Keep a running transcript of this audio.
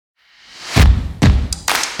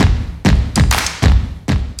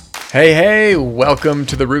Hey, welcome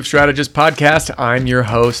to the Roof Strategist Podcast. I'm your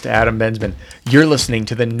host, Adam Bensman. You're listening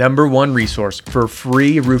to the #1 resource for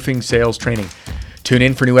free roofing sales training. Tune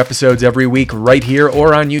in for new episodes every week right here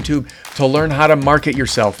or on YouTube to learn how to market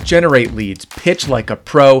yourself, generate leads, pitch like a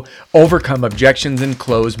pro, overcome objections, and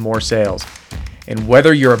close more sales. And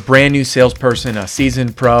whether you're a brand new salesperson, a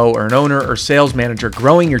seasoned pro, or an owner or sales manager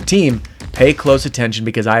growing your team, pay close attention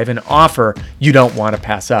because I have an offer you don't want to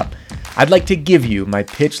pass up. I'd like to give you my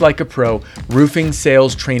Pitch Like a Pro roofing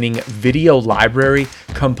sales training video library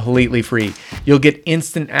completely free. You'll get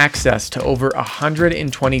instant access to over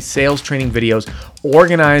 120 sales training videos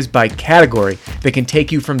organized by category that can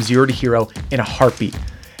take you from zero to hero in a heartbeat.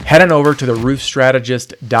 Head on over to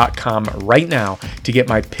theroofstrategist.com right now to get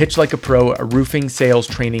my Pitch Like a Pro roofing sales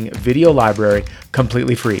training video library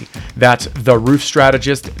completely free. That's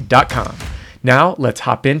theroofstrategist.com. Now let's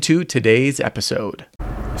hop into today's episode.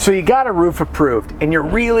 So you got a roof approved and you're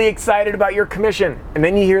really excited about your commission, and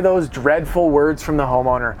then you hear those dreadful words from the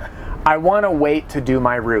homeowner, I want to wait to do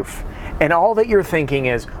my roof. And all that you're thinking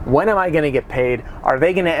is, when am I going to get paid? Are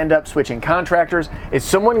they going to end up switching contractors? Is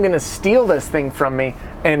someone going to steal this thing from me?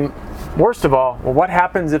 And worst of all, well, what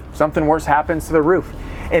happens if something worse happens to the roof?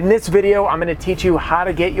 In this video, I'm going to teach you how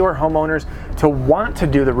to get your homeowners to want to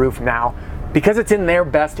do the roof now, because it's in their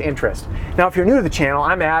best interest. Now, if you're new to the channel,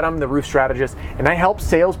 I'm Adam, the Roof Strategist, and I help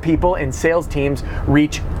salespeople and sales teams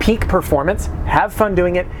reach peak performance, have fun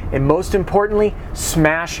doing it, and most importantly,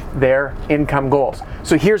 smash their income goals.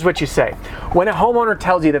 So here's what you say. When a homeowner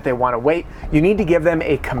tells you that they want to wait, you need to give them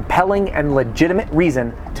a compelling and legitimate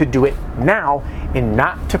reason to do it now and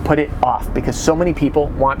not to put it off, because so many people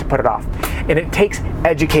want to put it off. And it takes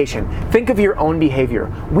education. Think of your own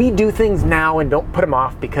behavior. We do things now and don't put them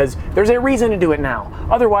off because there's a reason to do it now.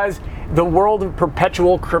 Otherwise, the world of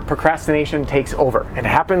perpetual procrastination takes over. It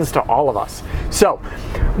happens to all of us. So,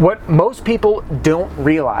 what most people don't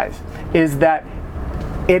realize is that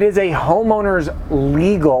it is a homeowner's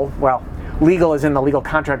legal is in the legal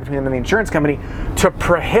contract between them and the insurance company to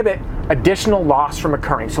prohibit additional loss from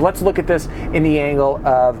occurring. So let's look at this in the angle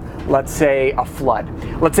of, let's say, a flood.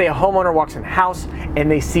 Let's say a homeowner walks in the house and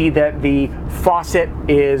they see that the faucet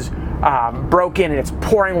is broken and it's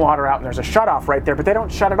pouring water out and there's a shutoff right there, but they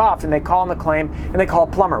don't shut it off, and they call in the claim and they call a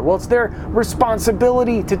plumber. Well, it's their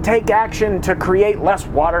responsibility to take action to create less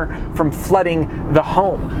water from flooding the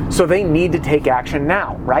home. So they need to take action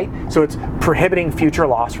now, right? So it's prohibiting future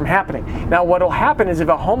loss from happening. Now, what will happen is if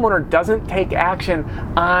a homeowner doesn't take action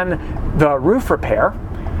on the roof repair,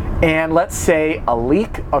 and let's say a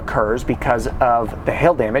leak occurs because of the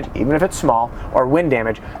hail damage, even if it's small, or wind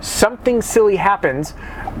damage, something silly happens,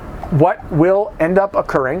 what will end up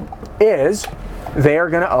occurring is they are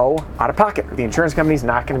going to owe out of pocket. The insurance company is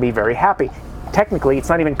not going to be very happy. Technically, it's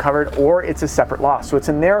not even covered, or it's a separate loss. So it's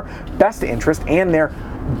in their best interest and their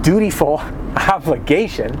dutiful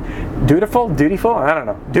obligation, dutiful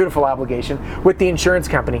obligation with the insurance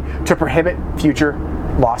company to prohibit future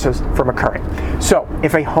losses from occurring. So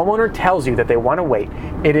if a homeowner tells you that they want to wait,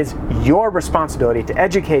 it is your responsibility to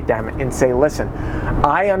educate them and say, listen,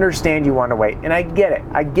 I understand you want to wait, and I get it.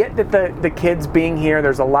 I get that the kids being here,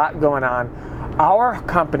 there's a lot going on. Our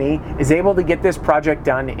company is able to get this project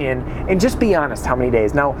done in, and just be honest, how many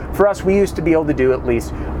days? Now, for us, we used to be able to do at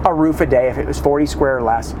least a roof a day. If it was 40 square or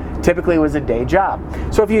less, typically it was a day job.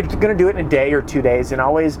 So if you're going to do it in a day or 2 days, and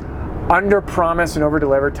always under promise and over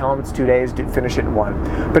deliver, tell them it's 2 days, finish it in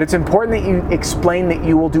 1. But it's important that you explain that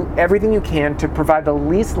you will do everything you can to provide the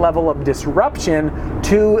least level of disruption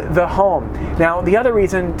to the home. Now, the other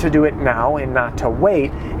reason to do it now and not to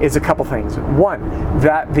wait is a couple things. One,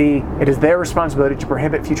 that it is their responsibility to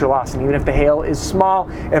prohibit future loss. And even if the hail is small,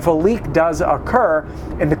 if a leak does occur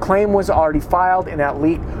and the claim was already filed and that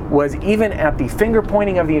leak was even at the finger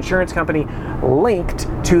pointing of the insurance company linked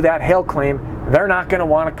to that hail claim, they're not going to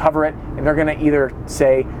want to cover it, and they're going to either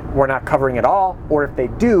say we're not covering it all, or if they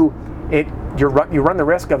do, you run the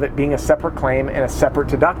risk of it being a separate claim and a separate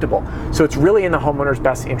deductible. So it's really in the homeowner's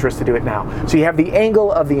best interest to do it now. So you have the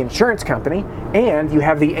angle of the insurance company, and you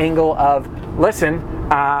have the angle of, listen,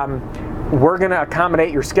 we're going to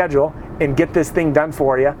accommodate your schedule and get this thing done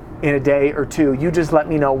for you in a day or two. You just let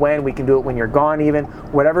me know when. We can do it when you're gone even.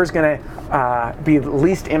 Whatever's going to be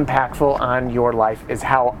least impactful on your life is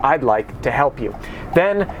how I'd like to help you.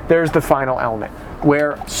 Then there's the final element,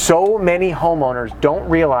 where so many homeowners don't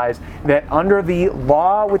realize that under the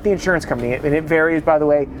law with the insurance company, and it varies, by the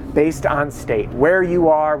way, based on state, where you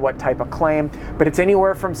are, what type of claim, but it's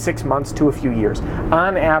anywhere from 6 months to a few years.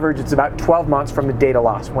 On average, it's about 12 months from the date of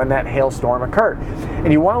loss, when that hailstorm occurred.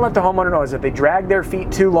 And you want to let the homeowner know is that if they drag their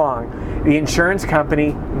feet too long, the insurance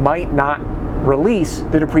company might not release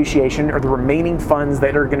the depreciation or the remaining funds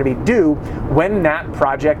that are going to be due when that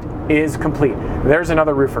project is complete. There's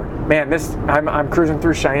another roofer. Man, I'm cruising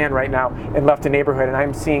through Cheyenne right now in Lufton neighborhood, and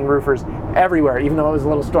I'm seeing roofers everywhere, even though it was a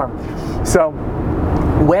little storm. So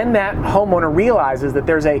when that homeowner realizes that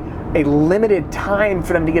there's a limited time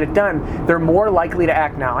for them to get it done, they're more likely to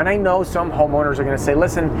act now. And I know some homeowners are going to say,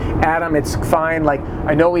 listen, Adam, it's fine. Like,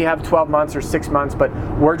 I know we have 12 months or 6 months, but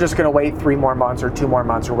we're just going to wait 3 more months or 2 more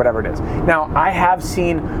months or whatever it is. Now, I have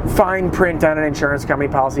seen fine print on an insurance company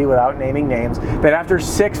policy, without naming names, that after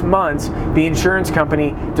 6 months, the insurance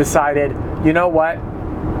company decided, you know what?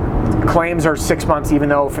 Claims are 6 months, even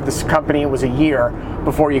though for this company it was a year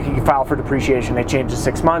before you can file for depreciation. They changed to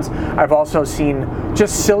 6 months. I've also seen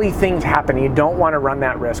just silly things happen. You don't want to run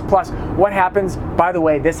that risk. Plus, what happens, by the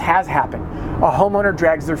way, this has happened. A homeowner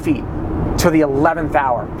drags their feet to the 11th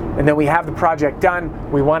hour, and then we have the project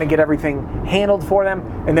done. We want to get everything handled for them,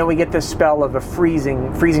 and then we get this spell of the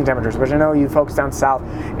freezing temperatures, which I know you folks down south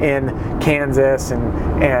in Kansas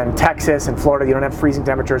and Texas and Florida, you don't have freezing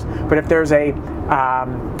temperatures. But if there's a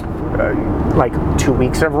like 2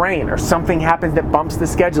 weeks of rain or something happens that bumps the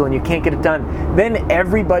schedule and you can't get it done, then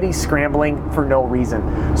everybody's scrambling for no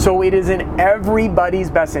reason. So it is in everybody's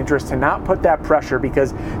best interest to not put that pressure,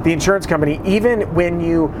 because the insurance company, even when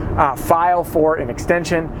you file for an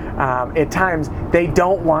extension, at times they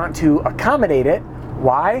don't want to accommodate it.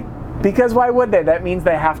 Why? Because why would they? That means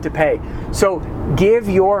they have to pay. So give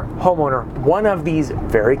your homeowner one of these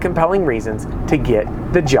very compelling reasons to get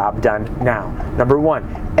the job done now. Number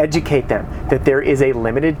 1, educate them that there is a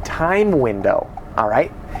limited time window. All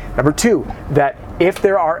right. Number 2, that if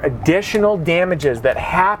there are additional damages that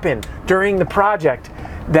happen during the project,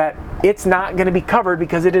 that it's not going to be covered,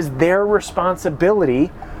 because it is their responsibility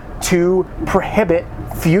to prohibit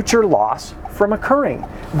future loss from occurring.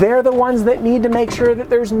 They're the ones that need to make sure that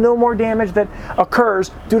there's no more damage that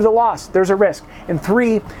occurs due to the loss. There's a risk. And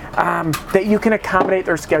 3, that you can accommodate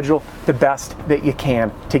their schedule the best that you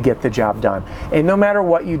can to get the job done. And no matter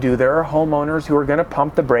what you do, there are homeowners who are going to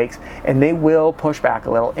pump the brakes, and they will push back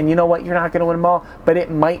a little. And you know what? You're not going to win them all, but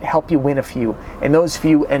it might help you win a few. And those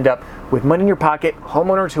few end up with money in your pocket,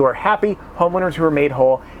 homeowners who are happy, homeowners who are made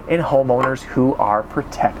whole, and homeowners who are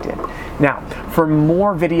protected. Now, for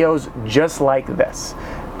more videos just like this,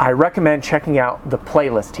 I recommend checking out the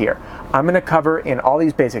playlist here. I'm going to cover in all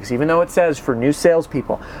these basics, even though it says for new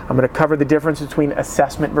salespeople, I'm going to cover the difference between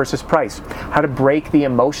assessment versus price, how to break the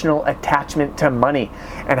emotional attachment to money,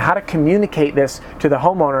 and how to communicate this to the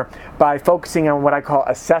homeowner by focusing on what I call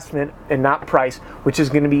assessment and not price, which is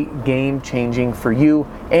going to be game-changing for you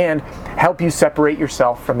and help you separate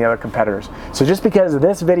yourself from the other competitors. So just because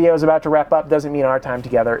this video is about to wrap up doesn't mean our time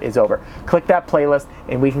together is over. Click that playlist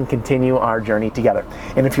and we can continue our journey together.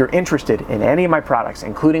 And if you're interested in any of my products,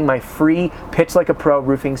 including my free Pitch Like a Pro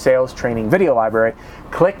roofing sales training video library,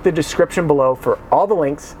 click the description below for all the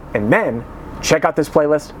links, and then check out this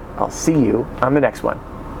playlist. I'll see you on the next one.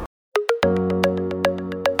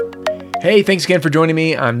 Hey, thanks again for joining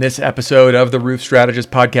me on this episode of the Roof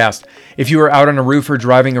Strategist Podcast. If you are out on a roof or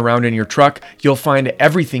driving around in your truck, you'll find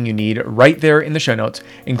everything you need right there in the show notes,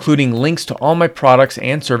 including links to all my products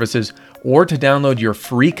and services, or to download your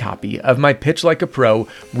free copy of my Pitch Like a Pro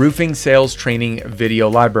roofing sales training video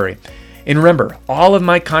library. And remember, all of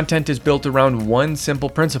my content is built around one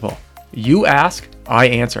simple principle. You ask, I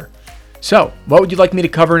answer. So, what would you like me to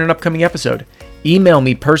cover in an upcoming episode? Email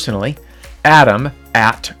me personally,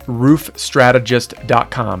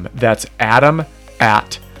 adam@roofstrategist.com. That's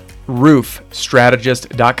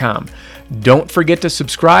adam@roofstrategist.com. Don't forget to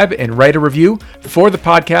subscribe and write a review for the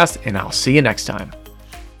podcast, and I'll see you next time.